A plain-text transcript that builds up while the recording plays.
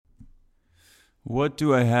What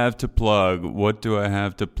do I have to plug? What do I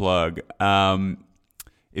have to plug?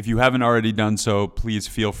 If you haven't already done so, please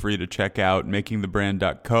feel free to check out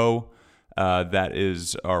makingthebrand.co. That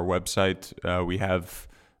is our website. We have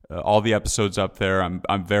all the episodes up there.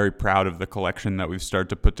 I'm very proud of the collection that we've started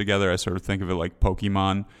to put together. I sort of think of it like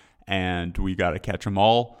Pokemon, and we got to catch them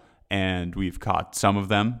all. And we've caught some of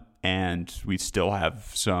them, and we still have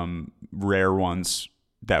some rare ones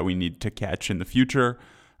that we need to catch in the future.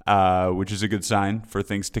 Which is a good sign for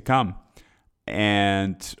things to come.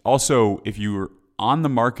 And also, if you're on the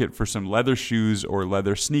market for some leather shoes or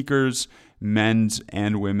leather sneakers, men's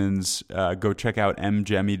and women's, go check out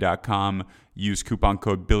mjemmy.com. Use coupon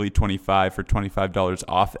code Billy25 for $25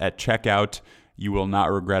 off at checkout. You will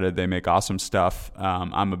not regret it. They make awesome stuff.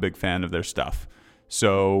 I'm a big fan of their stuff.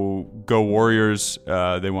 So go Warriors.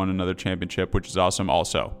 They won another championship, which is awesome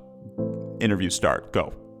also. Interview start.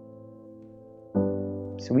 Go.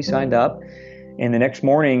 So we signed up, and the next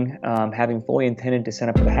morning, having fully intended to sign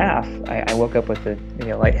up for the half, I woke up with a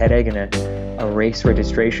light headache and a race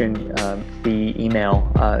registration fee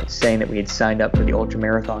email saying that we had signed up for the ultra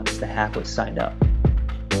marathon because the half was signed up.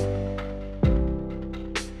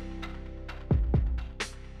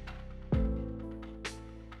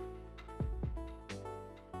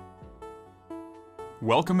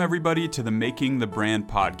 Welcome, everybody, to the Making the Brand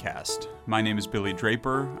podcast. My name is Billy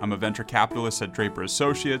Draper. I'm a venture capitalist at Draper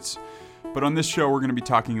Associates, but on this show, we're going to be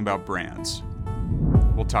talking about brands.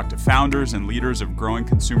 We'll talk to founders and leaders of growing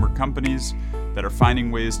consumer companies that are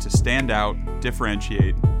finding ways to stand out,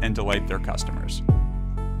 differentiate, and delight their customers.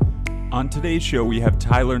 On today's show, we have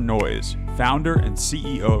Tyler Noyes, founder and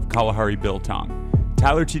CEO of Kalahari Biltong.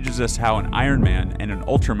 Tyler teaches us how an Ironman and an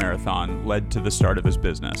ultramarathon led to the start of his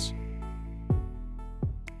business.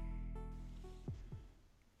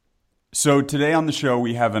 So today on the show,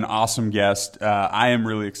 we have an awesome guest. I am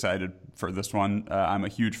really excited for this one. I'm a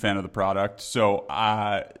huge fan of the product. So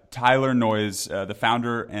Tyler Noyes, the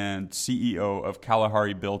founder and CEO of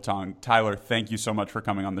Kalahari Biltong. Tyler, thank you so much for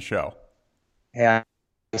coming on the show. Yeah,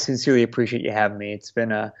 I sincerely appreciate you having me. It's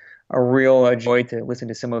been a real joy to listen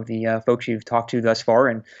to some of the folks you've talked to thus far,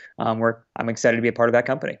 and I'm excited to be a part of that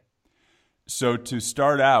company. So to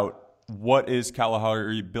start out, what is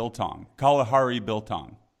Kalahari Biltong? Kalahari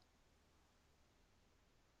Biltong.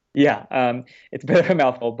 Yeah, it's a bit of a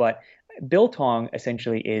mouthful, but biltong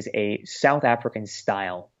essentially is a South African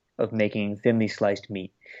style of making thinly sliced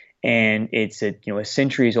meat, and it's a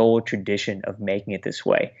centuries-old tradition of making it this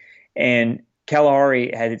way. And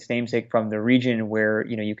Kalahari has its namesake from the region where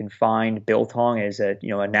you can find biltong as a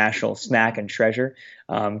national snack and treasure,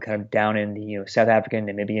 kind of down in the South African,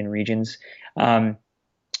 Namibian regions.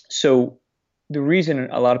 So the reason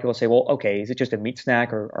a lot of people say, well, okay, is it just a meat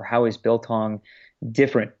snack, or how is biltong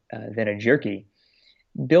different than a jerky?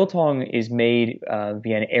 Biltong is made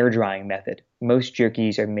via an air drying method. Most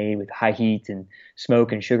jerkies are made with high heat and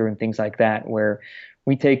smoke and sugar and things like that, where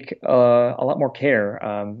we take a lot more care,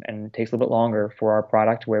 and it takes a little bit longer for our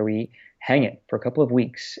product, where we hang it for a couple of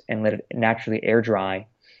weeks and let it naturally air dry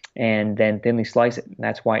and then thinly slice it. And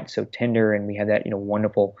that's why it's so tender, and we have that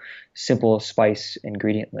wonderful, simple spice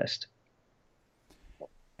ingredient list.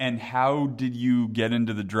 And how did you get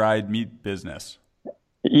into the dried meat business?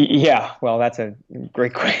 Yeah, well, that's a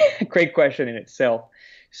great question in itself.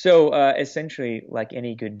 So essentially, like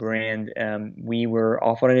any good brand, we were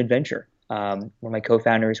off on an adventure. One of my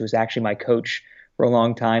co-founders was actually my coach for a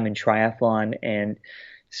long time in triathlon, and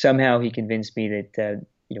somehow he convinced me that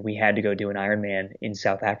we had to go do an Ironman in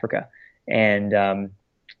South Africa. And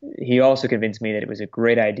he also convinced me that it was a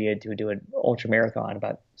great idea to do an ultra marathon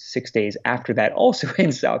about 6 days after that, also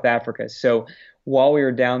in South Africa. So while we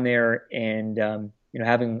were down there and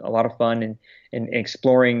having a lot of fun and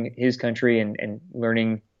exploring his country and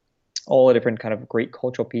learning all the different kind of great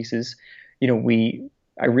cultural pieces,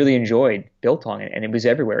 I really enjoyed biltong, and it was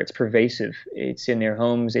everywhere. It's pervasive. It's in their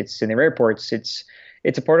homes. It's in their airports. It's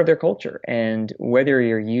a part of their culture. And whether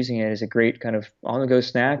you're using it as a great kind of on-the-go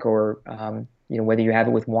snack, or whether you have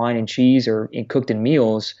it with wine and cheese or cooked in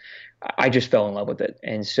meals, I just fell in love with it.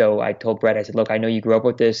 And so I told Brett, I said, look, I know you grew up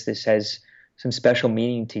with this. This has some special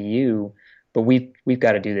meaning to you, but we've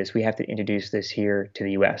got to do this. We have to introduce this here to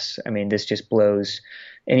the U.S. I mean, this just blows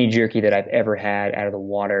any jerky that I've ever had out of the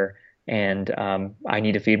water, and I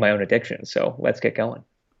need to feed my own addiction. So let's get going.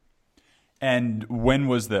 And when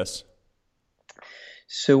was this?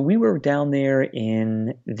 So we were down there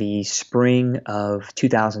in the spring of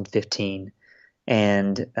 2015,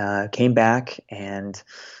 and came back and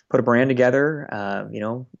put a brand together,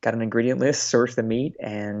 got an ingredient list, sourced the meat,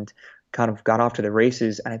 and kind of got off to the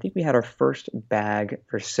races. And I think we had our first bag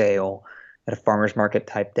for sale at a farmer's market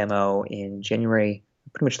type demo in January,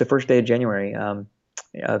 pretty much the first day of January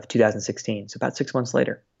of 2016. So about 6 months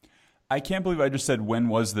later. I can't believe I just said, when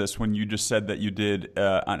was this, when you just said that you did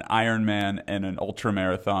an Ironman and an ultra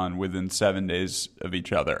marathon within 7 days of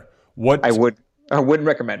each other. I would I wouldn't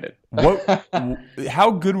recommend it. What?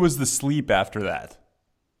 How good was the sleep after that?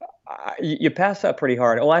 You pass out pretty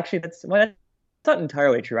hard. Well, actually, that's not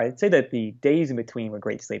entirely true. I'd say that the days in between were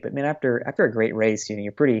great sleep. But man, after a great race,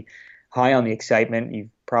 you're pretty high on the excitement. You've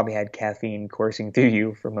probably had caffeine coursing through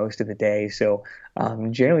you for most of the day. So,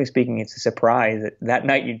 generally speaking, it's a surprise that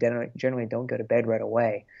night you generally don't go to bed right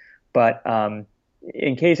away. But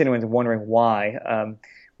in case anyone's wondering why,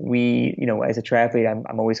 as a triathlete,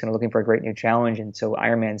 I'm always kind of looking for a great new challenge, and so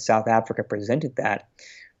Ironman South Africa presented that.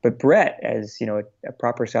 But Brett, as a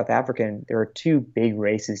proper South African, there are two big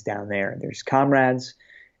races down there. There's Comrades,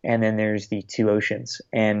 and then there's the Two Oceans.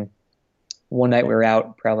 And one night we were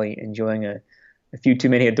out, probably enjoying a few too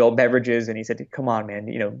many adult beverages, and he said, "Come on,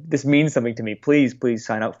 man, this means something to me. Please, please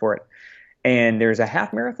sign up for it." And there's a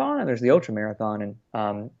half marathon and there's the ultra marathon,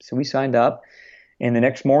 and so we signed up. And the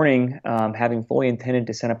next morning, having fully intended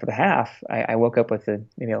to sign up for the half, I woke up with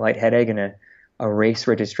maybe a light headache and a race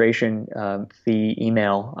registration fee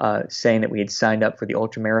email saying that we had signed up for the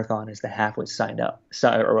ultra marathon as the half was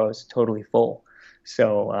or was totally full.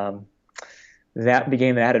 So that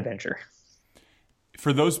began that adventure.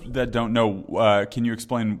 For those that don't know, can you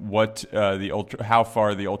explain what how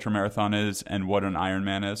far the ultra marathon is and what an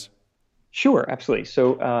Ironman is? Sure, absolutely.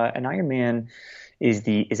 So an Ironman is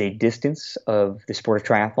a distance of the sport of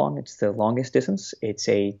triathlon. It's the longest distance. It's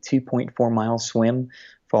a 2.4-mile swim,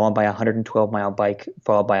 followed by a 112-mile bike,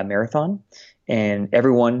 followed by a marathon. And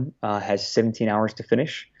everyone has 17 hours to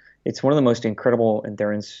finish. It's one of the most incredible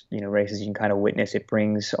endurance, races you can kind of witness. It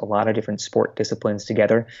brings a lot of different sport disciplines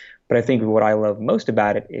together. But I think what I love most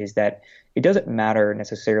about it is that it doesn't matter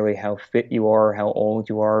necessarily how fit you are, how old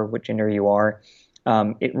you are, what gender you are.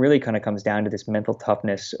 It really kind of comes down to this mental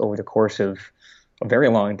toughness over the course of a very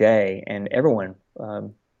long day. And everyone,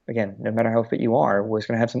 again, no matter how fit you are, was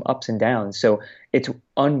going to have some ups and downs. So it's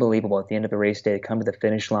unbelievable at the end of the race day to come to the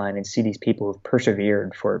finish line and see these people who've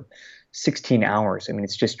persevered for 16 hours. I mean,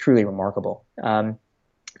 it's just truly remarkable.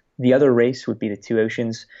 The other race would be the Two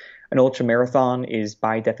Oceans. An ultra marathon is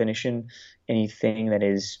by definition anything that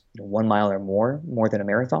is 1 mile or more than a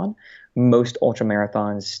marathon. Most ultra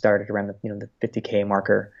marathons start at around the 50K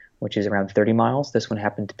marker, which is around 30 miles. This one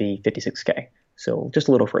happened to be 56K, so just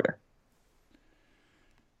a little further.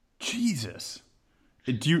 Jesus.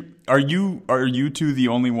 Are you two the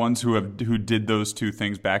only ones who did those two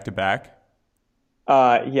things back to back?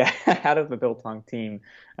 Yeah, out of the Biltong team,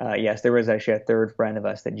 yes, there was actually a third friend of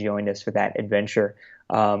us that joined us for that adventure.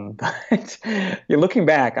 But you're looking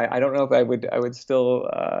back, I don't know if I would still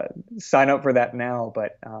sign up for that now,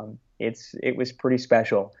 but it was pretty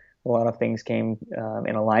special. A lot of things came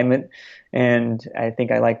in alignment, and I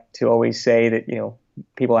think I like to always say that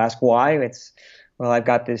people ask why. Well, I've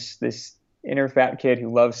got this inner fat kid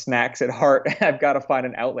who loves snacks at heart. I've got to find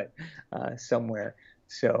an outlet somewhere.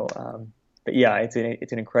 So. But yeah, it's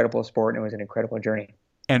an incredible sport, and it was an incredible journey.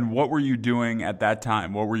 And what were you doing at that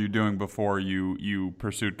time? What were you doing before you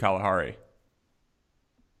pursued Kalahari?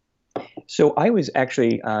 So I was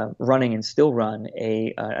actually running and still run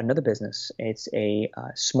another business. It's a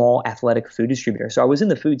small athletic food distributor. So I was in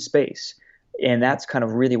the food space, and that's kind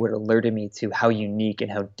of really what alerted me to how unique and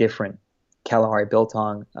how different Kalahari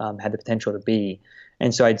Biltong had the potential to be.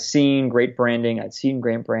 And so I'd seen great branding, I'd seen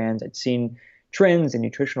great brands, I'd seen trends and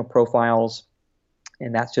nutritional profiles,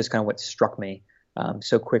 and that's just kind of what struck me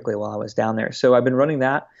so quickly while I was down there. So I've been running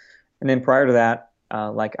that, and then prior to that,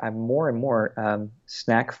 I'm more and more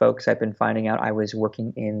snack folks. I've been finding out I was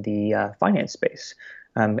working in the finance space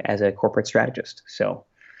as a corporate strategist. So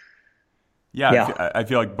yeah. I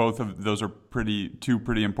feel like both of those are two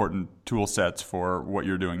pretty important tool sets for what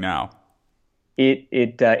you're doing now.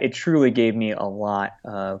 It truly gave me a lot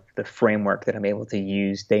of the framework that I'm able to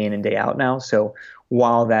use day in and day out now. So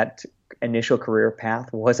while that initial career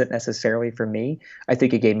path wasn't necessarily for me, I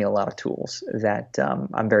think it gave me a lot of tools that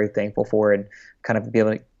I'm very thankful for, and kind of be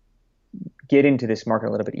able to get into this market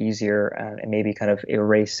a little bit easier and maybe kind of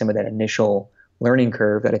erase some of that initial learning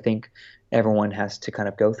curve that I think everyone has to kind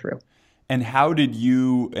of go through. And how did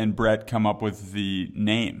you and Brett come up with the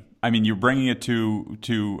name? I mean, you're bringing it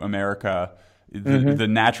to America. The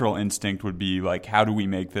natural instinct would be like, how do we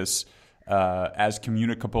make this as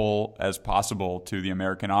communicable as possible to the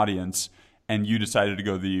American audience? And you decided to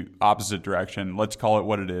go the opposite direction. Let's call it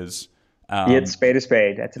what it is. It's spade a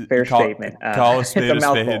spade. That's a fair statement. Call a spade a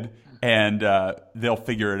spade, and they'll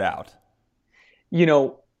figure it out.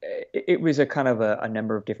 it was a kind of a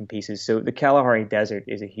number of different pieces. So the Kalahari Desert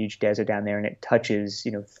is a huge desert down there, and it touches,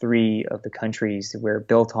 three of the countries where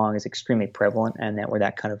biltong is extremely prevalent, and that where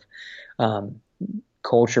that kind of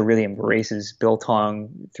culture really embraces biltong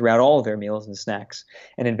throughout all of their meals and snacks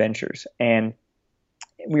and adventures. And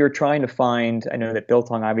we were trying to find, I know that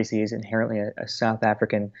biltong obviously is inherently a South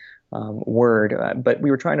African word, but we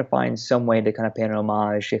were trying to find some way to kind of pay an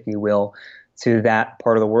homage, if you will, to that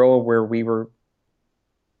part of the world where we were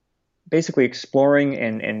basically exploring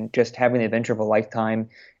and just having the adventure of a lifetime,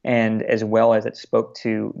 and as well as it spoke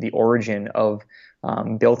to the origin of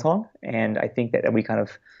biltong. And I think that we kind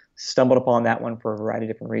of stumbled upon that one for a variety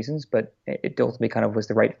of different reasons, but it ultimately kind of was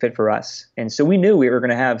the right fit for us. And so we knew we were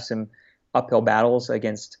going to have some uphill battles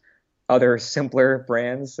against other simpler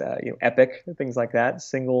brands, Epic, things like that,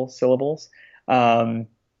 single syllables. But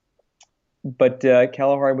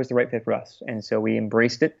Kalahari was the right fit for us, and so we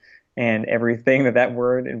embraced it and everything that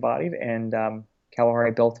word embodied. And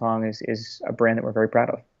Kalahari Biltong is a brand that we're very proud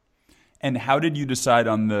of. And how did you decide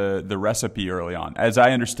on the recipe early on? As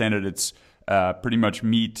I understand it, it's pretty much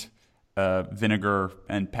meat, vinegar,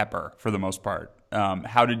 and pepper for the most part.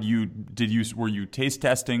 How were you taste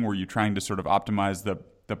testing? Were you trying to sort of optimize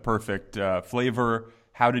the perfect flavor?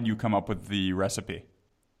 How did you come up with the recipe?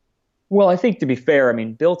 Well, I think to be fair, I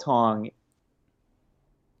mean, biltong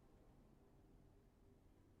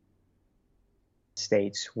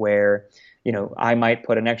states where, I might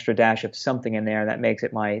put an extra dash of something in there that makes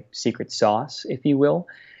it my secret sauce, if you will.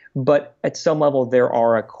 But at some level, there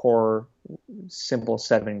are a core, simple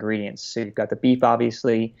set of ingredients. So you've got the beef,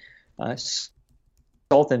 obviously,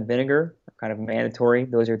 salt and vinegar are kind of mandatory.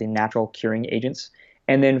 Those are the natural curing agents.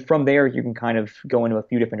 And then from there, you can kind of go into a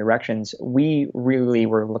few different directions. We really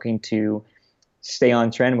were looking to stay on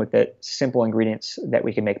trend with the simple ingredients that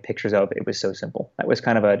we can make pictures of. It was so simple. That was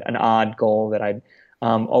kind of an odd goal that I'd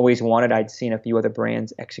always wanted. I'd seen a few other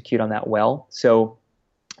brands execute on that well. So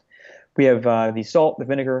we have the salt, the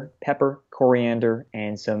vinegar, pepper, coriander,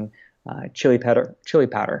 and some chili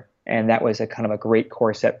powder. And that was a kind of a great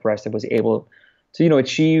core set for us that was able to,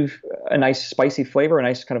 achieve a nice spicy flavor, a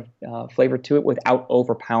nice kind of flavor to it without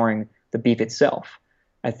overpowering the beef itself.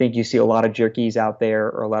 I think you see a lot of jerkies out there,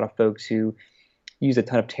 or a lot of folks who use a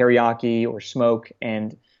ton of teriyaki or smoke,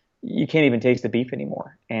 and you can't even taste the beef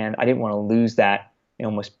anymore. And I didn't want to lose that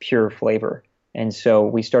almost pure flavor. And so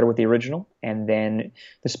we started with the original, and then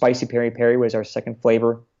the spicy peri peri was our second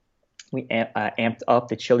flavor. We amped up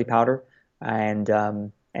the chili powder, and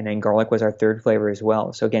then garlic was our third flavor as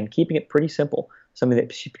well. So again, keeping it pretty simple, something that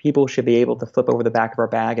people should be able to flip over the back of our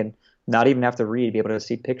bag and not even have to read, be able to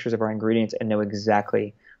see pictures of our ingredients and know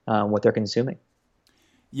exactly what they're consuming.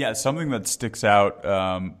 Yeah, something that sticks out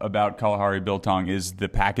about Kalahari Biltong is the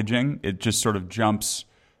packaging. It just sort of jumps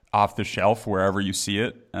off the shelf wherever you see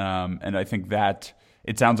it, and I think that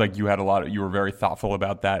it sounds like you were very thoughtful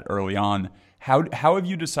about that early on. How have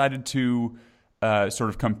you decided to sort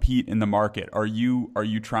of compete in the market? Are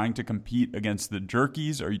you trying to compete against the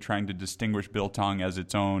jerkies? Are you trying to distinguish biltong as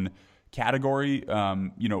its own category?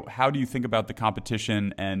 How do you think about the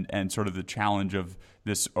competition and sort of the challenge of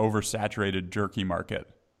this oversaturated jerky market?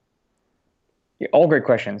 All great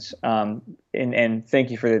questions, and thank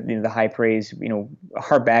you for the high praise.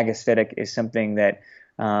 Our bag aesthetic is something that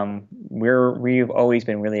we've always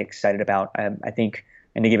been really excited about. I think,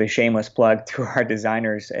 and to give a shameless plug to our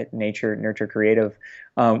designers at Nurture Creative,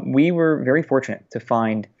 we were very fortunate to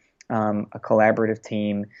find a collaborative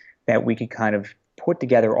team that we could kind of put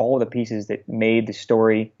together all of the pieces that made the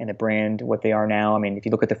story and the brand what they are now. I mean, if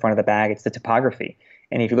you look at the front of the bag, it's the topography.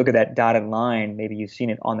 And if you look at that dotted line, maybe you've seen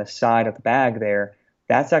it on the side of the bag there,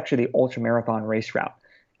 that's actually the ultramarathon race route.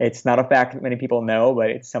 It's not a fact that many people know, but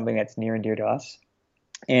it's something that's near and dear to us.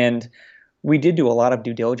 And we did do a lot of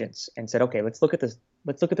due diligence and said, okay, let's look at this.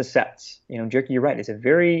 Let's look at the sets. Jerky, you're right. It's a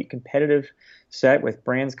very competitive set with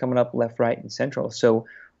brands coming up left, right, and central. So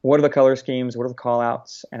what are the color schemes? What are the call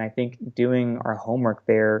outs? And I think doing our homework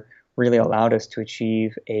there really allowed us to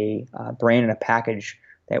achieve a brand and a package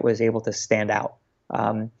that was able to stand out.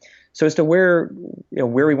 So as to where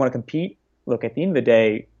we want to compete, look, at the end of the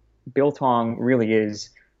day, biltong really is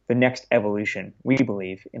the next evolution, we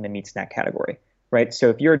believe, in the meat snack category, right? So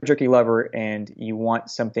if you're a jerky lover and you want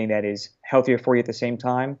something that is healthier for you at the same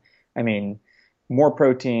time, I mean, more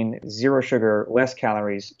protein, zero sugar, less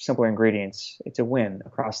calories, simpler ingredients, it's a win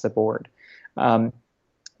across the board.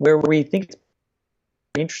 Where we think it's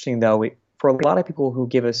interesting, though, for a lot of people who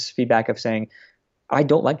give us feedback of saying, I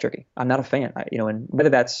don't like jerky, I'm not a fan, and whether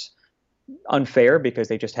that's unfair because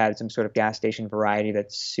they just had some sort of gas station variety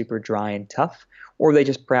that's super dry and tough, or they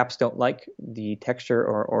just perhaps don't like the texture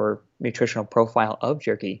or nutritional profile of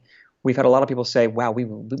jerky. We've had a lot of people say, wow, we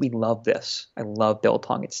love this. I love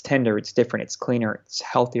biltong. It's tender, it's different, it's cleaner, it's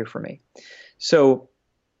healthier for me. So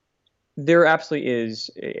there absolutely is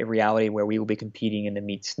a reality where we will be competing in the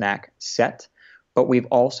meat snack set, but we've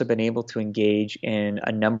also been able to engage in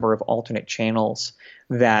a number of alternate channels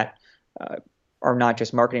that are not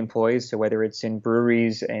just marketing employees. So whether it's in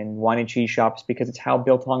breweries and wine and cheese shops, because it's how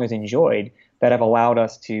biltong is enjoyed, that have allowed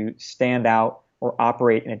us to stand out or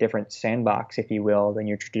operate in a different sandbox, if you will, than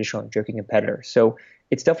your traditional jerky competitor. So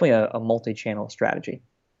it's definitely a multi-channel strategy.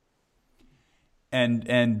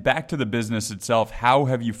 And back to the business itself, how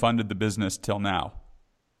have you funded the business till now?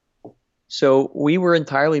 So we were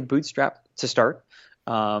entirely bootstrapped to start,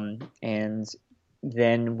 and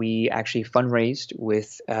then we actually fundraised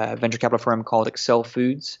with a venture capital firm called Excel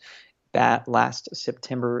Foods that last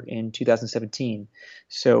September in 2017.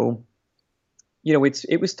 So,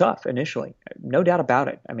 it was tough initially, no doubt about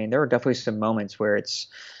it. I mean, there were definitely some moments where it's,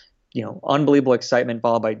 unbelievable excitement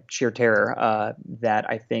followed by sheer terror that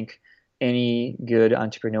I think any good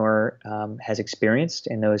entrepreneur has experienced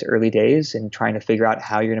in those early days and trying to figure out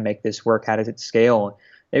how you're going to make this work. How does it scale?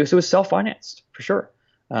 It was self-financed for sure.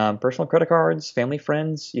 Personal credit cards, family,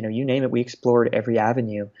 friends, you name it. We explored every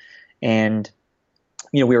avenue, and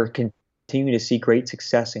we were continuing to see great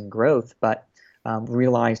success and growth, but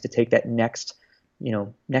realized to take that next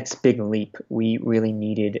big leap, we really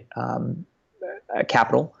needed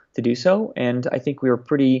capital to do so. And I think we were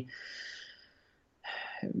pretty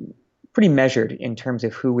measured in terms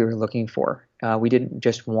of who we were looking for. We didn't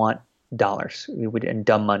just want dollars, and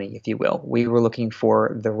dumb money, if you will. We were looking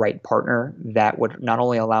for the right partner that would not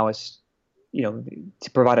only allow us,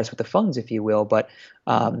 to provide us with the funds, if you will, but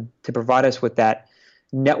to provide us with that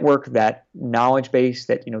network, that knowledge base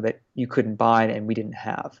that that you couldn't buy and we didn't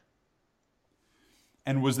have.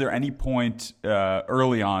 And was there any point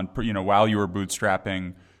early on, while you were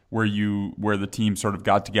bootstrapping, where the team sort of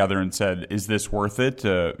got together and said, "Is this worth it?"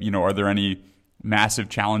 Are there any massive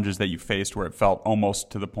challenges that you faced where it felt almost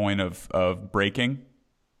to the point of breaking?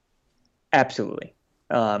 Absolutely.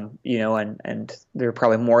 And there are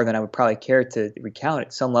probably more than I would probably care to recount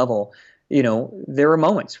at some level. There are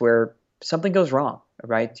moments where something goes wrong,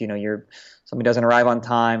 right? Somebody doesn't arrive on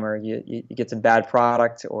time, or you get some bad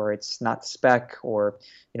product, or it's not spec, or,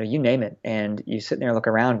 you name it. And you sit there and look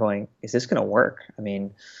around going, is this going to work? I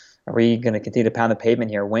mean, are we going to continue to pound the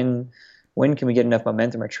pavement here? When can we get enough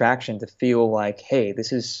momentum or traction to feel like, hey,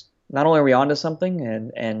 this is not only are we onto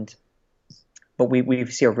something, but we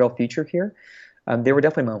see a real future here. There were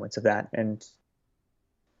definitely moments of that, and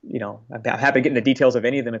I'm happy to get into the details of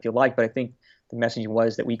any of them if you like. But I think the message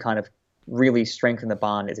was that we kind of really strengthened the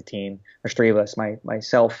bond as a team. There's three of us: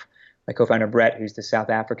 myself, my co-founder Brett, who's the South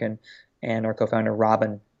African, and our co-founder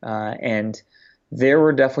Robin. And there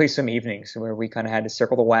were definitely some evenings where we kind of had to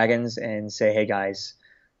circle the wagons and say, hey guys,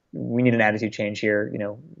 we need an attitude change here.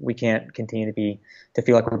 We can't continue to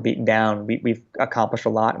feel like we're beaten down. We've accomplished a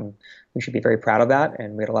lot, and we should be very proud of that.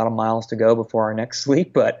 And we had a lot of miles to go before our next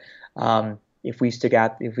sleep. But if we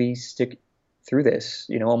stick through this,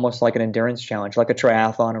 almost like an endurance challenge, like a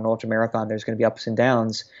triathlon or an ultra marathon, there's going to be ups and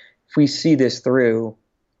downs. If we see this through,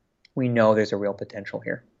 we know there's a real potential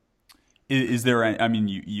here. Is there? I mean,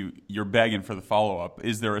 you're begging for the follow up.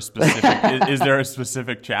 Is there a specific? is there a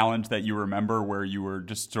specific challenge that you remember where you were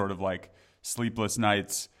just sort of like sleepless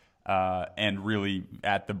nights and really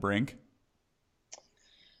at the brink?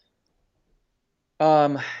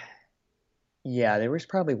 Yeah, there was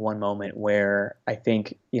probably one moment where I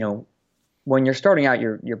think when you're starting out,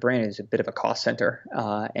 your brand is a bit of a cost center,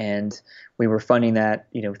 and we were funding that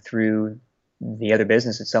through the other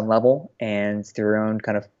business at some level and through our own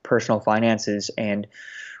kind of personal finances. And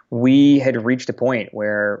we had reached a point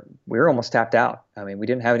where we were almost tapped out. I mean, we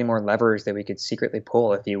didn't have any more levers that we could secretly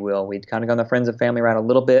pull, if you will. We'd kind of gone the friends and family route a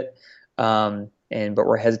little bit, but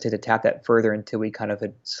we're hesitant to tap that further until we kind of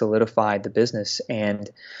had solidified the business. And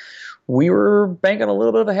we were banking a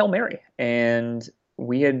little bit of a Hail Mary. And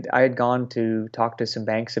I had gone to talk to some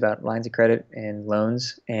banks about lines of credit and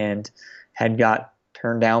loans, and had got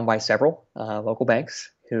turned down by several local banks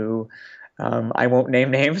who I won't name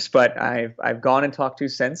names, but I've gone and talked to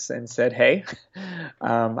since and said, hey,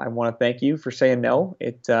 I want to thank you for saying no.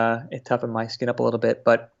 It toughened my skin up a little bit,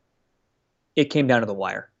 but it came down to the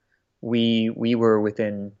wire. We were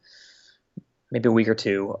within maybe a week or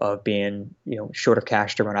two of being short of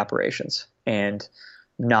cash to run operations, and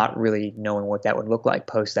not really knowing what that would look like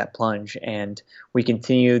post that plunge. And we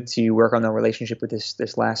continued to work on the relationship with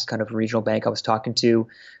this last kind of regional bank I was talking to.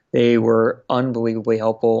 They were unbelievably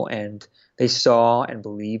helpful, and they saw and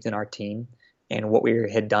believed in our team and what we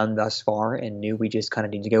had done thus far, and knew we just kind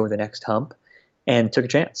of need to go over the next hump, and took a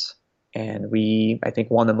chance. And we, I think,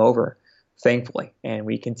 won them over, thankfully. And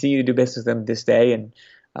we continue to do business with them this day, and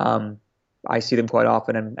I see them quite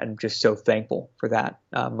often, and I'm just so thankful for that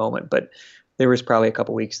moment. But there was probably a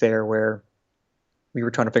couple weeks there where we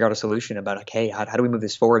were trying to figure out a solution about, like, hey, how do we move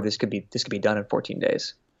this forward? This could be done in 14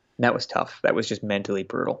 days. And that was tough. That was just mentally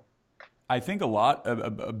brutal. I think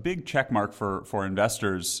a big check mark for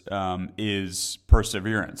investors is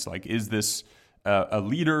perseverance. Like, is this a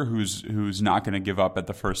leader who's not going to give up at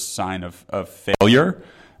the first sign of failure?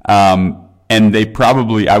 And they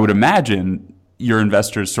probably, I would imagine, your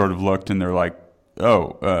investors sort of looked and they're like,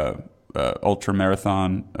 oh, ultra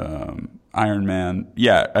marathon, Ironman.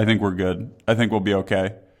 Yeah, I think we're good. I think we'll be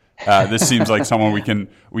okay. This seems like someone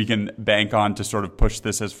we can bank on to sort of push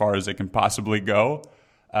this as far as it can possibly go.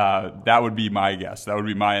 That would be my guess. That would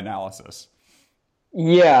be my analysis.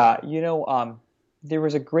 Yeah, there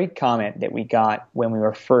was a great comment that we got when we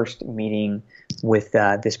were first meeting with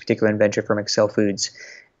this particular venture firm, Excel Foods,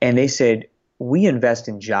 and they said, we invest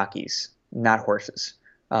in jockeys, not horses.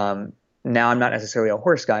 Now, I'm not necessarily a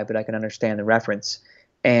horse guy, but I can understand the reference.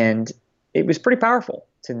 And it was pretty powerful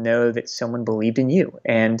to know that someone believed in you.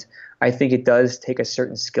 And I think it does take a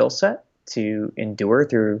certain skill set to endure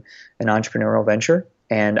through an entrepreneurial venture.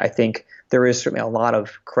 And I think there is certainly a lot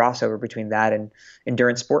of crossover between that and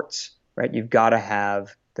endurance sports, right? You've got to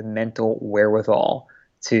have the mental wherewithal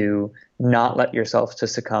to not let yourself to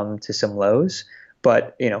succumb to some lows,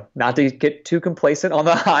 but, not to get too complacent on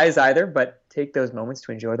the highs either, but take those moments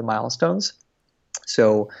to enjoy the milestones.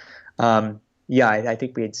 So, I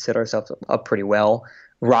think we had set ourselves up pretty well.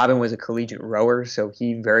 Robin was a collegiate rower, so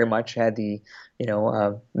he very much had the,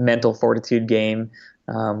 mental fortitude game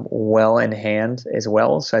well in hand as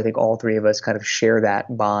well. So I think all three of us kind of share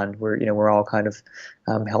that bond where, we're all kind of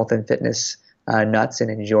health and fitness nuts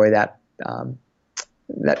and enjoy that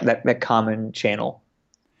common channel.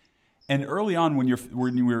 And early on, when you're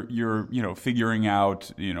figuring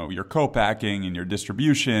out your co-packing and your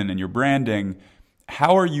distribution and your branding,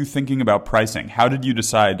 how are you thinking about pricing? How did you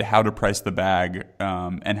decide how to price the bag,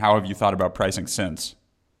 and how have you thought about pricing since?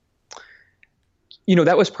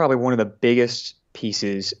 That was probably one of the biggest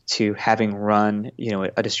pieces to having run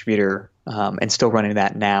a distributor and still running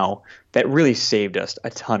that now, that really saved us a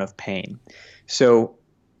ton of pain. So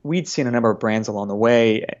we'd seen a number of brands along the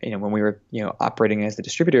way, when we were operating as the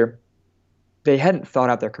distributor. They hadn't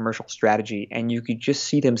thought out their commercial strategy, and you could just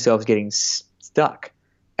see themselves getting stuck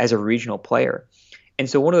as a regional player. And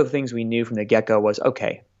so one of the things we knew from the get-go was,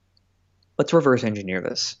 okay, let's reverse engineer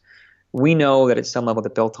this. We know that at some level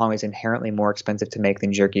the biltong is inherently more expensive to make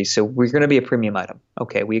than jerky, so we're going to be a premium item.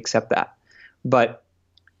 Okay, we accept that. But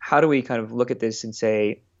how do we kind of look at this and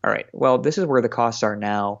say, all right, well, this is where the costs are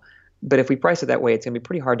now, but if we price it that way, it's going to be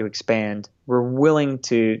pretty hard to expand. We're willing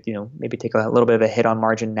to, maybe take a little bit of a hit on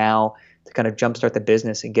margin now to kind of jumpstart the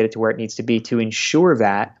business and get it to where it needs to be to ensure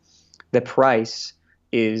that the price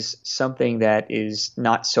is something that is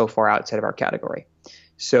not so far outside of our category.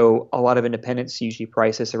 So a lot of independents usually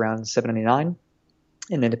price this around $7.99,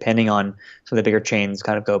 and then depending on some of the bigger chains,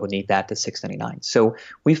 kind of go beneath that to $6.99. So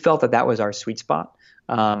we felt that was our sweet spot.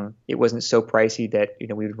 It wasn't so pricey that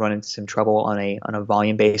we would run into some trouble on a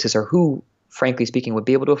volume basis, or who, frankly speaking, would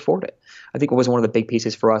be able to afford it. I think what was one of the big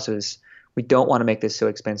pieces for us is we don't want to make this so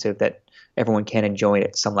expensive that everyone can enjoy it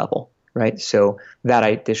at some level, right? So that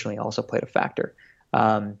additionally also played a factor.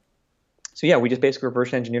 We just basically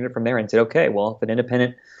reverse engineered it from there and said, okay, well, if an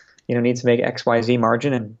independent, needs to make XYZ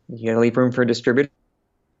margin, and you got to leave room for a distributor,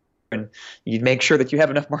 and you make sure that you have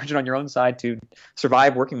enough margin on your own side to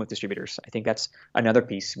survive working with distributors. I think that's another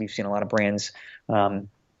piece. We've seen a lot of brands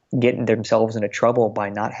getting themselves into trouble by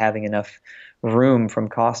not having enough room from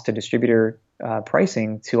cost to distributor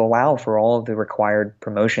pricing to allow for all of the required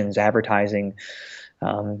promotions, advertising,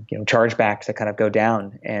 chargebacks that kind of go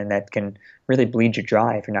down, and that can really bleed you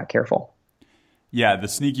dry if you're not careful. Yeah, the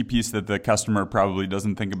sneaky piece that the customer probably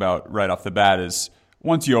doesn't think about right off the bat is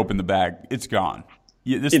once you open the bag, it's gone.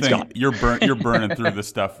 Gone. You're burning through this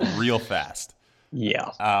stuff real fast.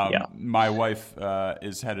 Yeah. My wife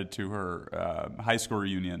is headed to her high school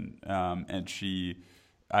reunion, and she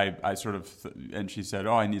said,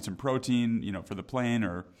 "Oh, I need some protein, for the plane,"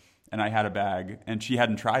 and I had a bag, and she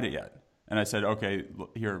hadn't tried it yet, and I said, "Okay,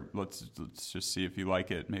 here, let's just see if you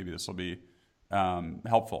like it. Maybe this will be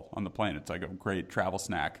helpful on the plane. It's like a great travel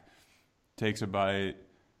snack." Takes a bite.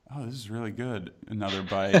 Oh, this is really good. Another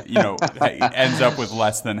bite. Ends up with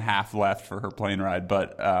less than half left for her plane ride.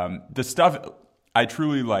 But the stuff I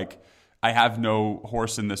truly like. I have no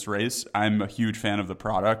horse in this race. I'm a huge fan of the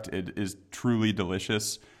product. It is truly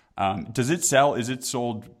delicious. Does it sell? Is it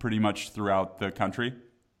sold pretty much throughout the country?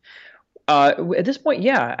 At this point,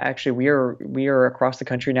 yeah, actually, we are across the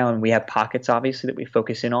country now, and we have pockets, obviously, that we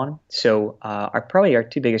focus in on. So, our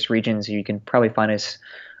two biggest regions you can probably find us.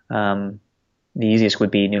 Um, the easiest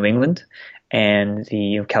would be New England and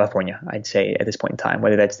California, I'd say at this point in time,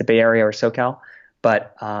 whether that's the Bay Area or SoCal.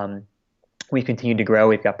 But we continue to grow.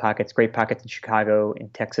 We've got great pockets in Chicago, in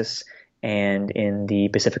Texas, and in the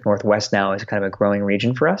Pacific Northwest now is kind of a growing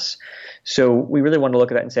region for us. So we really want to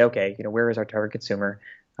look at that and say, okay, where is our target consumer?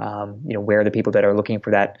 Where are the people that are looking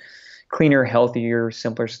for that cleaner, healthier,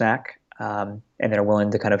 simpler snack, and that are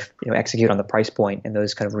willing to kind of execute on the price point in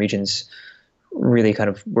those kind of regions. Really, kind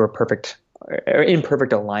of were in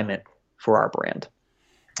perfect alignment for our brand.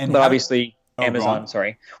 And but obviously, go Amazon. on.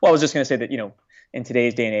 Sorry. Well, I was just going to say that in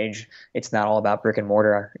today's day and age, it's not all about brick and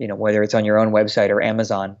mortar. Whether it's on your own website or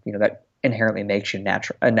Amazon, that inherently makes you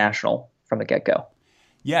a national from the get go.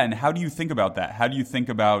 Yeah, and how do you think about that? How do you think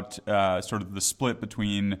about sort of the split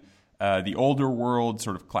between the older world,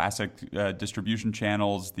 sort of classic distribution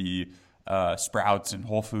channels, the Sprouts and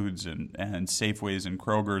Whole Foods and Safeways and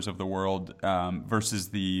Kroger's of the world versus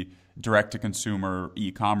the direct-to-consumer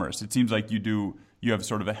e-commerce? It seems like you have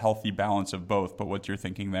sort of a healthy balance of both, but what's your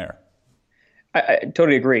thinking there? I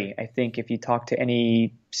totally agree. I think if you talk to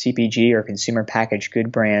any CPG or consumer packaged good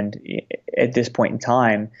brand at this point in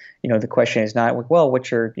time, the question is not, well,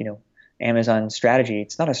 what's your, Amazon strategy?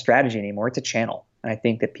 It's not a strategy anymore. It's a channel. And I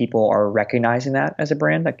think that people are recognizing that as a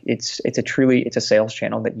brand. Like it's a sales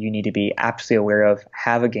channel that you need to be absolutely aware of,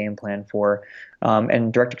 have a game plan for,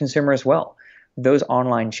 and direct to consumer as well. Those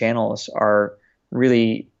online channels are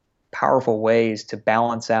really powerful ways to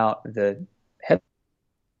balance out the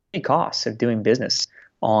costs of doing business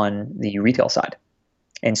on the retail side.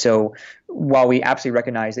 And so while we absolutely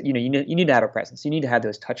recognize that you need to have a presence, you need to have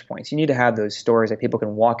those touch points, you need to have those stores that people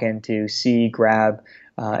can walk into, see, grab,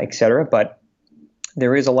 et cetera. But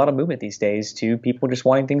there is a lot of movement these days to people just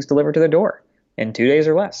wanting things delivered to their door in 2 days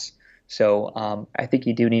or less. So I think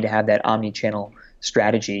you do need to have that omni-channel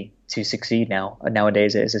strategy to succeed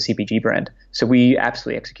nowadays as a CPG brand. So we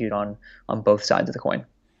absolutely execute on both sides of the coin.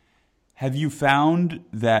 Have you found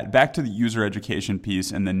that, back to the user education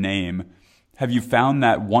piece and the name, have you found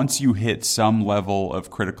that once you hit some level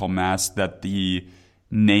of critical mass that the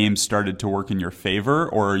name started to work in your favor,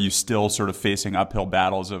 or are you still sort of facing uphill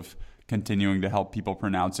battles of continuing to help people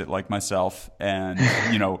pronounce it like myself and,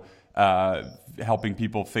 helping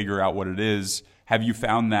people figure out what it is? Have you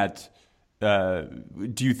found that,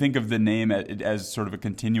 do you think of the name as sort of a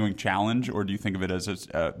continuing challenge, or do you think of it as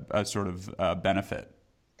a sort of benefit?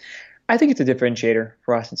 I think it's a differentiator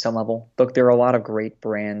for us at some level. Look, there are a lot of great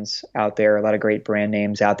brands out there, a lot of great brand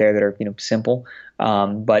names out there that are, simple.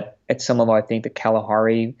 But at some level, I think that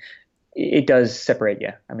Kalahari, it does separate you.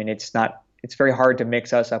 I mean, it's very hard to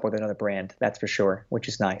mix us up with another brand, that's for sure, which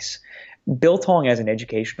is nice. Biltong as an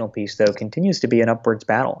educational piece, though, continues to be an upwards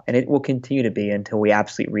battle, and it will continue to be until we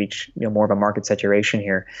absolutely reach, more of a market saturation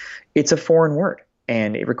here. It's a foreign word,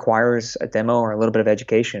 and it requires a demo or a little bit of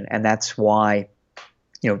education, and that's why,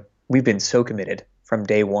 we've been so committed from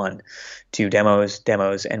day one to demos,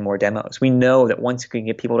 and more demos. We know that once we can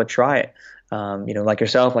get people to try it, like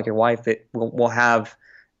yourself, like your wife, that we'll have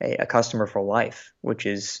a customer for life, which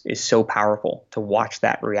is so powerful to watch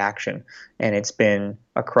that reaction. And it's been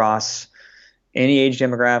across any age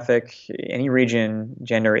demographic, any region,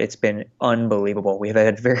 gender. It's been unbelievable. We have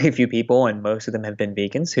had very few people, and most of them have been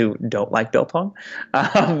vegans who don't like biltong.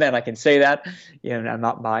 And I can say that, I'm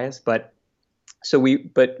not biased, but we've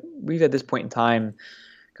at this point in time,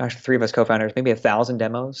 gosh, the three of us co-founders, maybe 1,000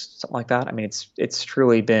 demos, something like that. I mean, it's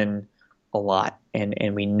truly been a lot,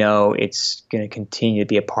 and we know it's going to continue to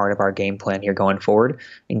be a part of our game plan here going forward,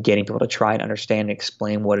 and getting people to try and understand and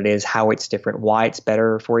explain what it is, how it's different, why it's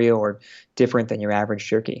better for you or different than your average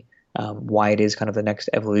jerky, why it is kind of the next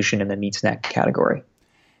evolution in the meat snack category.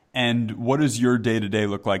 And what does your day-to-day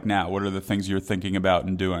look like now? What are the things you're thinking about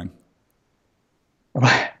and doing?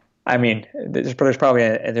 I mean, there's probably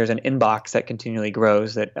there's an inbox that continually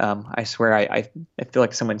grows that I swear I feel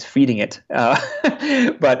like someone's feeding it.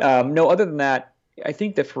 But no, other than that, I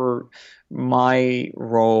think that for my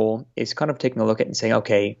role is kind of taking a look at it and saying,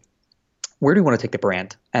 okay, where do we want to take the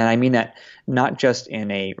brand? And I mean that not just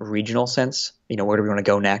in a regional sense, where do we want to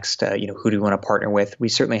go next? Who do we want to partner with? We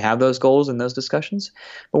certainly have those goals and those discussions,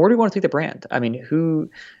 but where do we want to take the brand? I mean,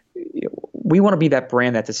 we want to be that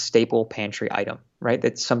brand that's a staple pantry item, right?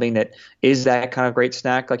 That's something that is that kind of great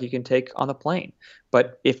snack like you can take on the plane.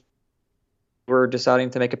 But if were deciding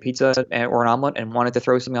to make a pizza or an omelet and wanted to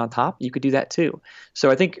throw something on top, you could do that too.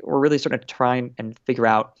 So I think we're really starting to try and figure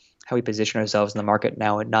out how we position ourselves in the market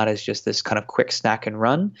now, and not as just this kind of quick snack and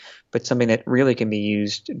run, but something that really can be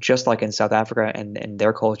used just like in South Africa and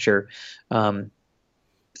their culture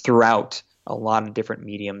throughout a lot of different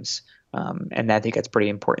mediums. And I think that's pretty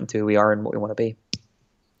important to who we are and what we want to be.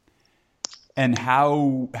 And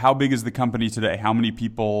how big is the company today? How many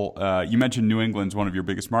people? You mentioned New England's one of your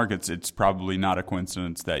biggest markets. It's probably not a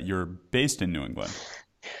coincidence that you're based in New England.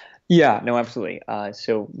 Yeah, no, absolutely.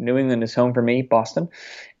 So New England is home for me, Boston.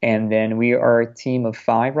 And then we are a team of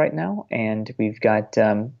 5 right now. And we've got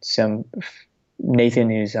Nathan,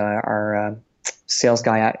 who's our sales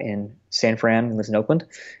guy out in San Fran, and lives in Oakland.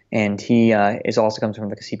 And he is also comes from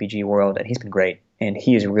the CPG world, and he's been great. And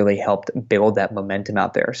he has really helped build that momentum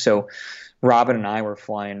out there. So Robin and I were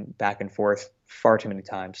flying back and forth far too many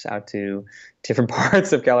times out to different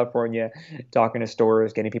parts of California, talking to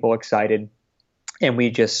stores, getting people excited. And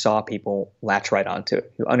we just saw people latch right onto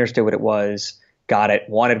it, who understood what it was, got it,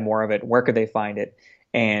 wanted more of it. Where could they find it?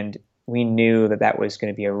 And we knew that that was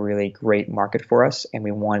going to be a really great market for us. And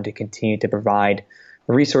we wanted to continue to provide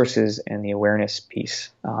the resources and the awareness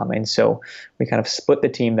piece. And so we kind of split the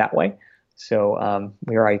team that way. So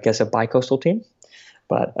we are, I guess, a bi-coastal team,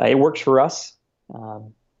 but it works for us. But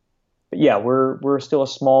yeah, we're still a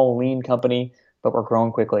small, lean company, but we're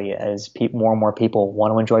growing quickly as more and more people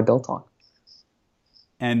want to enjoy Biltong.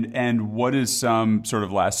 And what is some sort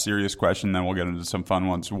of last serious question? Then we'll get into some fun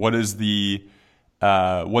ones. What is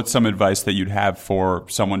what's some advice that you'd have for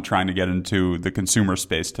someone trying to get into the consumer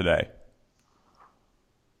space today?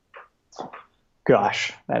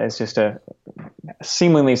 Gosh, that is just a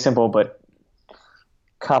seemingly simple but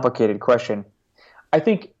complicated question. I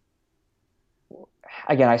think,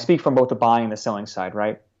 again, I speak from both the buying and the selling side,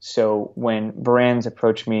 right? So when brands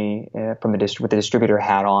approach me with the distributor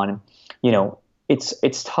hat on,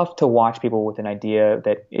 it's tough to watch people with an idea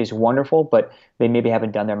that is wonderful, but they maybe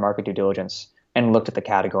haven't done their market due diligence and looked at the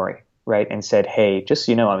category, right? And said, hey, just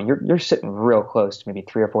so you know, I mean, you're sitting real close to maybe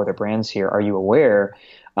 3 or 4 other brands here. Are you aware?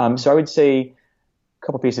 So I would say a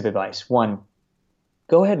couple pieces of advice. One,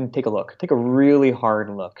 go ahead and take a look. Take a really hard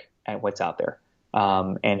look at what's out there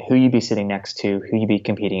and who you'd be sitting next to, who you'd be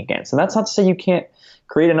competing against. And that's not to say you can't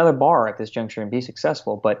create another bar at this juncture and be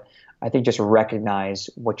successful, but I think just recognize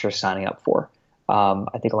what you're signing up for.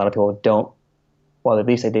 I think a lot of people don't, well, at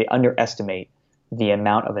least they underestimate the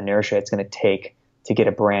amount of inertia it's going to take to get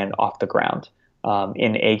a brand off the ground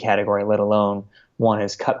in a category, let alone one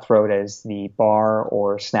as cutthroat as the bar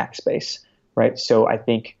or snack space, right? So I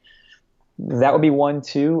think that would be one.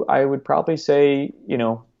 2, I would probably say,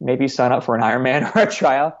 maybe sign up for an Ironman or a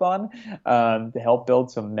triathlon to help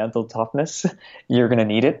build some mental toughness. You're going to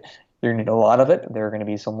need it. You're going to need a lot of it. There are going to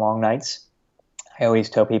be some long nights. I always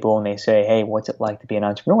tell people when they say, hey, what's it like to be an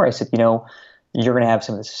entrepreneur? I said, you're going to have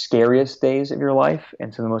some of the scariest days of your life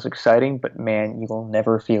and some of the most exciting, but man, you will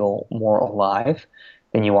never feel more alive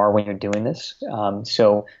than you are when you're doing this.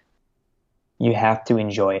 So you have to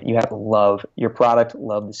enjoy it. You have to love your product,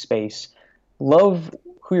 love the space, love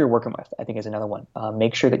who you're working with, I think is another one.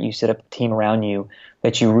 Make sure that you set up a team around you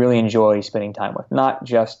that you really enjoy spending time with, not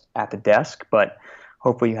just at the desk, but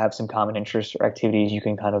hopefully you have some common interests or activities you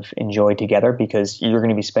can kind of enjoy together, because you're going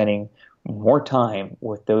to be spending more time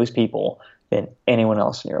with those people than anyone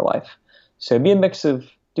else in your life. So be a mix of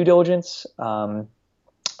due diligence,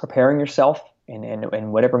 preparing yourself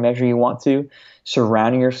in whatever measure you want to,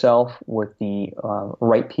 surrounding yourself with the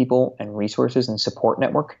right people and resources and support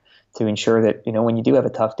network to ensure that, when you do have a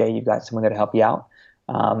tough day, you've got someone there to help you out.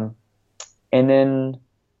 And then,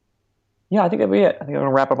 I think that'll be it. I think I'm going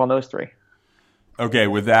to wrap up on those 3. Okay,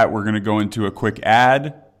 with that, we're going to go into a quick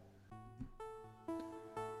ad.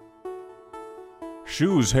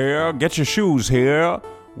 Shoes here. Get your shoes here.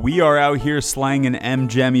 We are out here slanging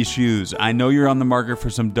M-Jemmy shoes. I know you're on the market for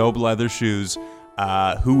some dope leather shoes.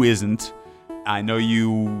 Who isn't? I know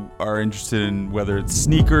you are interested in whether it's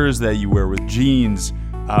sneakers that you wear with jeans,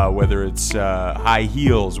 whether it's high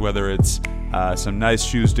heels, whether it's some nice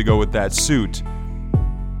shoes to go with that suit.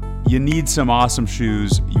 You need some awesome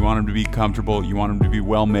shoes. You want them to be comfortable. You want them to be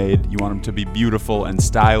well made. You want them to be beautiful and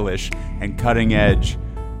stylish and cutting edge.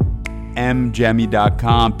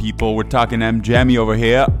 mjemmy.com, people. We're talking M-Jemmy over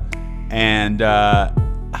here. And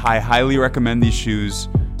I highly recommend these shoes.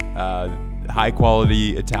 High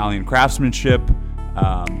quality Italian craftsmanship,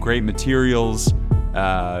 great materials.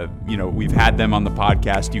 We've had them on the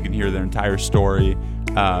podcast. You can hear their entire story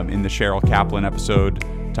in the Cheryl Kaplan episode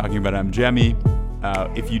talking about M-Jemmy.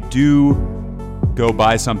 If you do go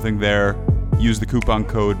buy something there, Use the coupon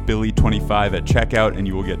code Billy25 at checkout and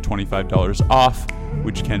you will get $25 off,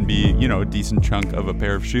 which can be, a decent chunk of a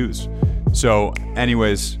pair of shoes. So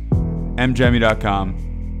anyways,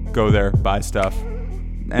 mjemmy.com, go there, buy stuff,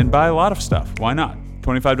 and buy a lot of stuff. Why not?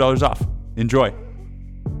 $25 off. Enjoy.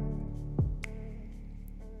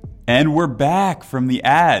 And we're back from the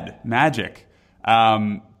ad. Magic.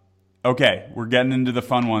 Okay, we're getting into the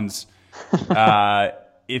fun ones.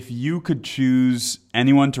 If you could choose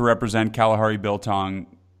anyone to represent Kalahari Biltong,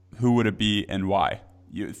 who would it be and why?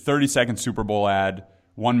 30-second Super Bowl ad,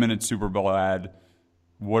 1-minute Super Bowl ad.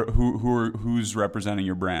 Who's representing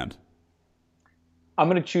your brand? I'm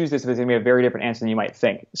going to choose this, but it's going to be a very different answer than you might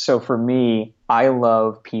think. So for me, I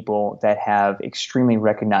love people that have extremely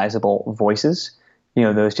recognizable voices.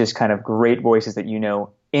 Those just kind of great voices that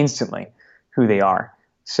instantly who they are.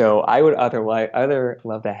 So I would either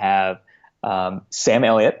love to have Sam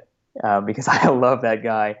Elliott, because I love that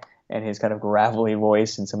guy and his kind of gravelly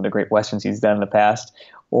voice and some of the great westerns he's done in the past.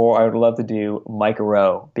 Or I would love to do Mike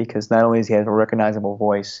Rowe, because not only does he have a recognizable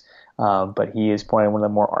voice, but he is probably one of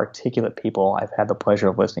the more articulate people I've had the pleasure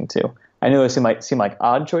of listening to. I know those might seem like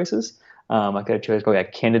odd choices. I could have chosen probably a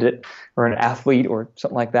candidate or an athlete or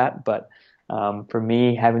something like that. But for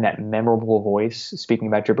me, having that memorable voice speaking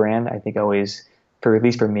about your brand, I think always, at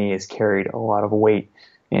least for me, has carried a lot of weight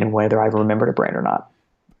in whether I've remembered a brand or not.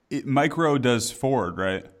 Mike Rowe does Ford,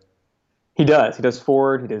 right? He does. He does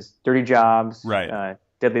Ford. He does Dirty Jobs. Right.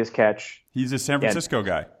 Deadliest Catch. He's a San Francisco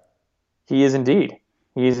guy. He is indeed.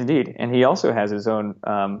 And he also has his own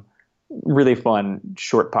really fun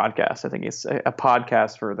short podcast. I think it's a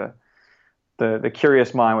podcast for the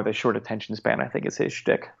curious mind with a short attention span. I think it's his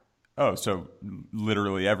shtick. Oh, so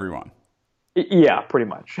literally everyone. Yeah, pretty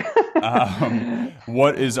much.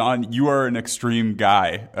 What is on? You are an extreme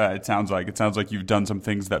guy. It sounds like you've done some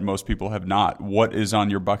things that most people have not. What is on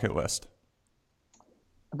your bucket list?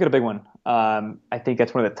 I've got a big one. I think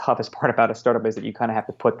that's one of the toughest part about a startup is that you kind of have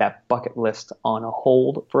to put that bucket list on a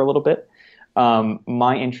hold for a little bit.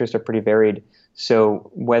 My interests are pretty varied.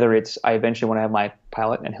 So whether it's I eventually want to have my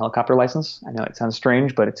pilot and helicopter license. I know it sounds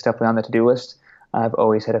strange, but it's definitely on the to-do list. I've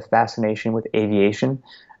always had a fascination with aviation.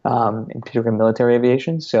 In particular military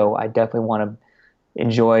aviation, so I definitely want to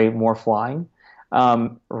enjoy more flying.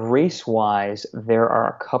 Race-wise, there are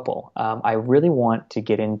a couple. I really want to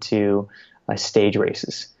get into stage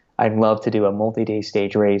races. I'd love to do a multi-day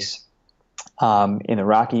stage race in the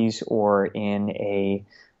Rockies or and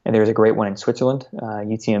there's a great one in Switzerland,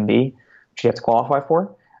 UTMB, which you have to qualify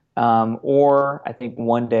for. Or I think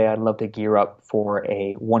one day I'd love to gear up for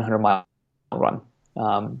a 100-mile run.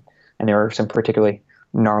 And there are some particularly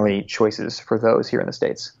gnarly choices for those here in the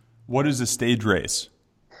States. What is a stage race?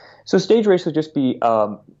 So stage race would just be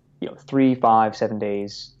 3, 5, 7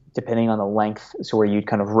 days, depending on the length. So where you'd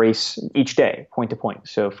kind of race each day, point to point.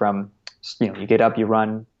 So from you get up, you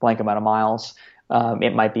run blank amount of miles.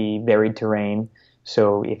 It might be varied terrain.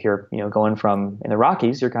 So if you're going from in the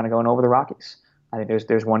Rockies, you're kind of going over the Rockies. I think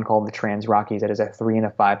there's one called the Trans Rockies that is a 3 and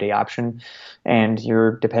a 5 day option, and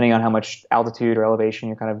you're depending on how much altitude or elevation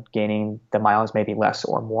you're kind of gaining, the miles may be less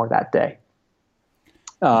or more that day.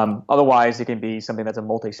 Otherwise, it can be something that's a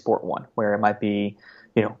multi-sport one where it might be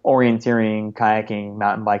orienteering, kayaking,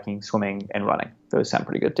 mountain biking, swimming, and running. Those sound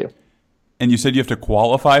pretty good too. And you said you have to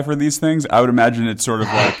qualify for these things. I would imagine it's sort of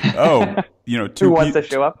like, who wants to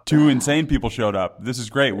show up? 2 insane people showed up. This is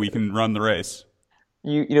great. We can run the race.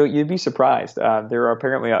 You'd be surprised. There are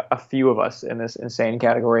apparently a few of us in this insane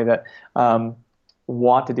category that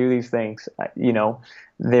want to do these things.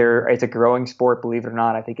 It's a growing sport, believe it or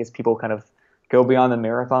not. I think as people kind of go beyond the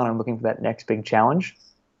marathon and looking for that next big challenge,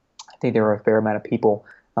 I think there are a fair amount of people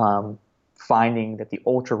finding that the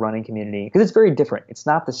ultra running community, because it's very different. It's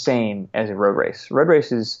not the same as a road race. Road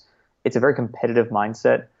race it's a very competitive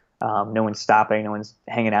mindset. No one's stopping, no one's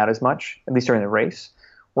hanging out as much, at least during the race.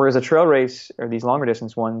 Whereas a trail race or these longer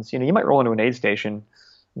distance ones, you might roll into an aid station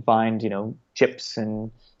and find, chips and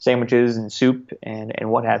sandwiches and soup and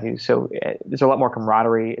what have you. So there's a lot more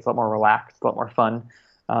camaraderie. It's a lot more relaxed, a lot more fun.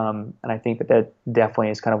 And I think that definitely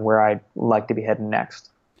is kind of where I'd like to be heading next.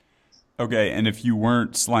 Okay. And if you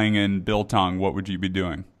weren't slanging biltong, what would you be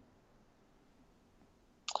doing?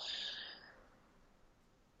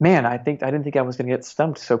 Man, I didn't think I was going to get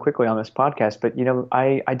stumped so quickly on this podcast, but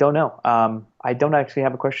I don't know. I don't actually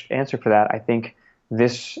have a answer for that. I think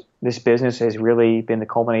this business has really been the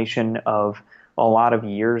culmination of a lot of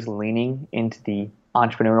years leaning into the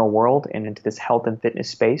entrepreneurial world and into this health and fitness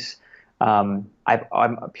space. I'm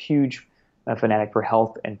a huge fanatic for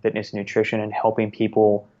health and fitness and nutrition and helping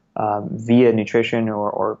people via nutrition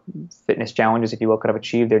or fitness challenges, if you will, could have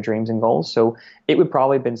achieved their dreams and goals. So it would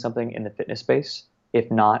probably have been something in the fitness space, if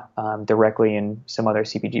not directly in some other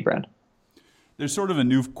CPG brand. There's sort of a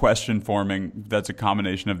new question forming that's a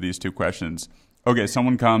combination of these two questions. Okay,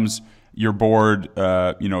 someone comes, your board,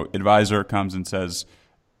 advisor comes and says,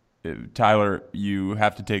 Tyler, you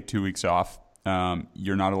have to take 2 weeks off.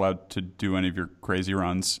 You're not allowed to do any of your crazy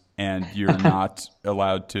runs, and you're not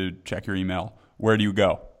allowed to check your email. Where do you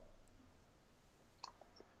go?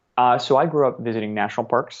 So I grew up visiting national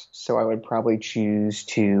parks, so I would probably choose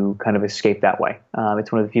to kind of escape that way.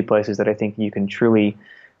 It's one of the few places that I think you can truly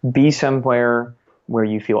be somewhere where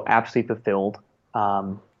you feel absolutely fulfilled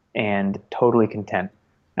and totally content.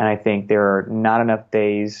 And I think there are not enough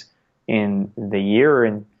days in the year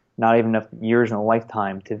and not even enough years in a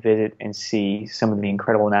lifetime to visit and see some of the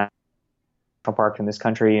incredible national parks in this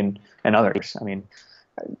country and others. I mean,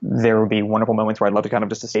 there would be wonderful moments where I'd love to kind of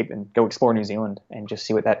just escape and go explore New Zealand and just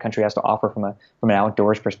see what that country has to offer from an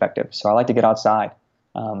outdoors perspective. So I like to get outside.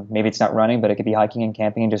 Maybe it's not running, but it could be hiking and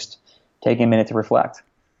camping and just taking a minute to reflect.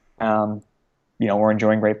 We're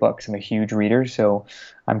enjoying great books. I'm a huge reader, so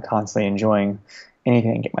I'm constantly enjoying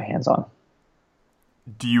anything I can get my hands on.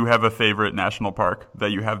 Do you have a favorite national park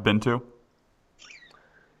that you have been to?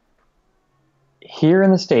 Here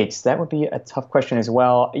in the States, that would be a tough question as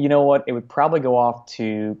well. You know what? It would probably go off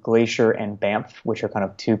to Glacier and Banff, which are kind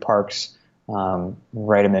of two parks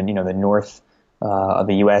right in the north of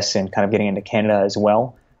the U.S. and kind of getting into Canada as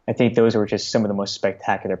well. I think those were just some of the most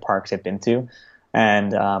spectacular parks I've been to.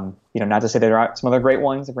 And, not to say there aren't some other great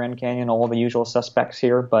ones, the Grand Canyon, all the usual suspects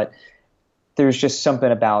here, but there's just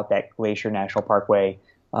something about that Glacier National Parkway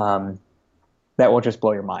that will just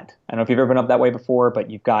blow your mind. I don't know if you've ever been up that way before, but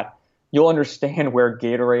you'll understand where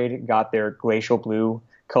Gatorade got their glacial blue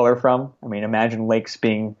color from. I mean, imagine lakes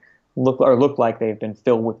look like they've been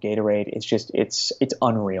filled with Gatorade. It's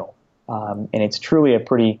unreal. And it's truly a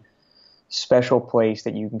pretty special place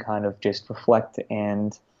that you can kind of just reflect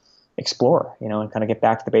and explore, and kind of get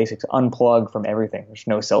back to the basics, unplug from everything. There's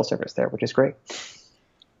no cell service there, which is great.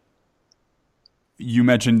 You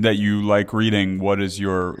mentioned that you like reading. What is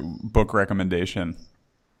your book recommendation?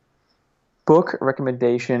 Book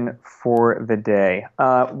recommendation for the day.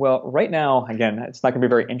 Well, right now, again, it's not going to be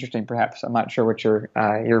very interesting, perhaps. I'm not sure what your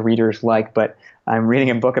readers like, but I'm reading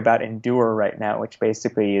a book about Endure right now, which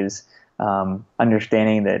basically is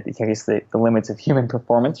understanding the limits of human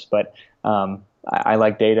performance. But I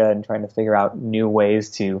like data and trying to figure out new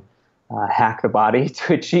ways to hack the body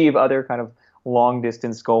to achieve other kind of long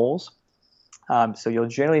distance goals. So you'll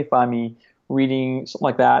generally find me reading something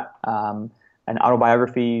like that. And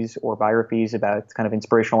autobiographies or biographies about kind of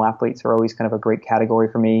inspirational athletes are always kind of a great category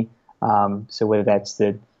for me. So whether that's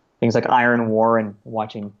the things like Iron War and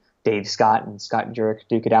watching Dave Scott and Scott Jurek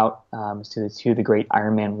duke it out to the great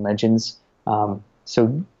Ironman legends.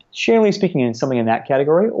 So generally speaking, in something in that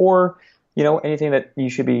category, or anything that you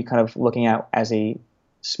should be kind of looking at as a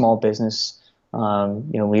small business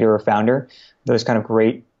leader or founder. Those kind of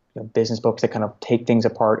great business books that kind of take things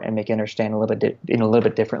apart and make you understand a little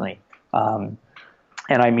bit differently. And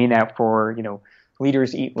I mean that for,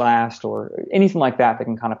 Leaders Eat Last or anything like that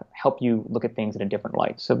can kind of help you look at things in a different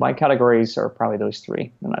light. So my categories are probably those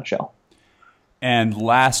three in a nutshell. And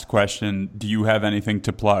last question, do you have anything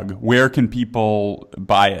to plug? Where can people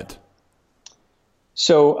buy it?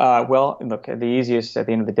 So, look, the easiest at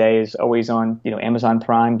the end of the day is always on, Amazon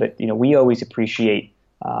Prime, but, we always appreciate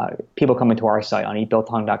people coming to our site on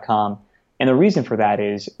eatbuildhung.com. And the reason for that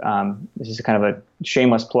is, this is kind of a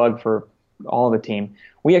shameless plug for all of the team.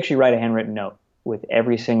 We actually write a handwritten note with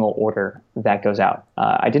every single order that goes out.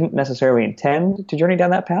 I didn't necessarily intend to journey down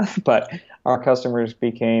that path, but our customers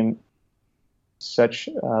became such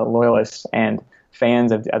loyalists and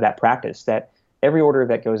fans of that practice that every order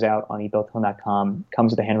that goes out on eatbuildhung.com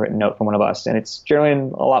comes with a handwritten note from one of us. And it's generally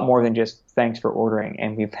a lot more than just thanks for ordering.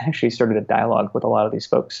 And we've actually started a dialogue with a lot of these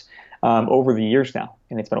folks over the years now,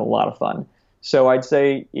 and it's been a lot of fun. So I'd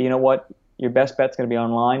say, your best bet's going to be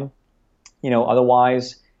online.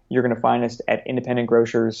 Otherwise, you're going to find us at independent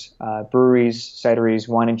grocers, breweries, cideries,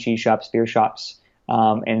 wine and cheese shops, beer shops,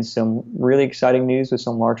 and some really exciting news with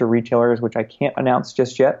some larger retailers, which I can't announce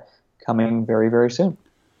just yet, coming very, very soon.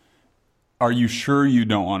 Are you sure you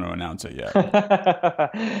don't want to announce it yet?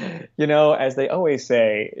 As they always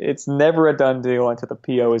say, it's never a done deal until the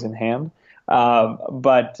PO is in hand.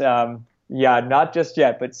 But not just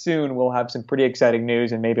yet, but soon we'll have some pretty exciting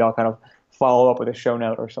news, and maybe I'll kind of follow up with a show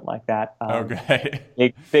note or something like that. Okay.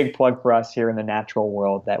 A big plug for us here in the natural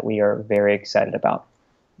world that we are very excited about.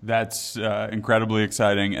 That's incredibly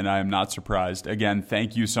exciting, and I am not surprised. Again,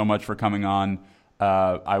 thank you so much for coming on.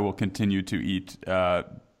 I will continue to eat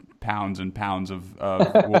pounds and pounds of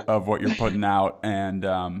what you're putting out.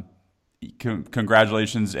 And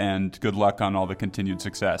congratulations and good luck on all the continued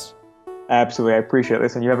success. Absolutely. I appreciate it.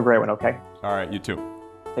 Listen, you have a great one, okay? All right, you too.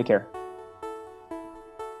 Take care.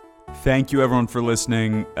 Thank you, everyone, for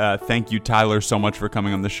listening. Thank you, Tyler, so much for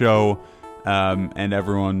coming on the show. And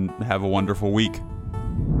everyone, have a wonderful week.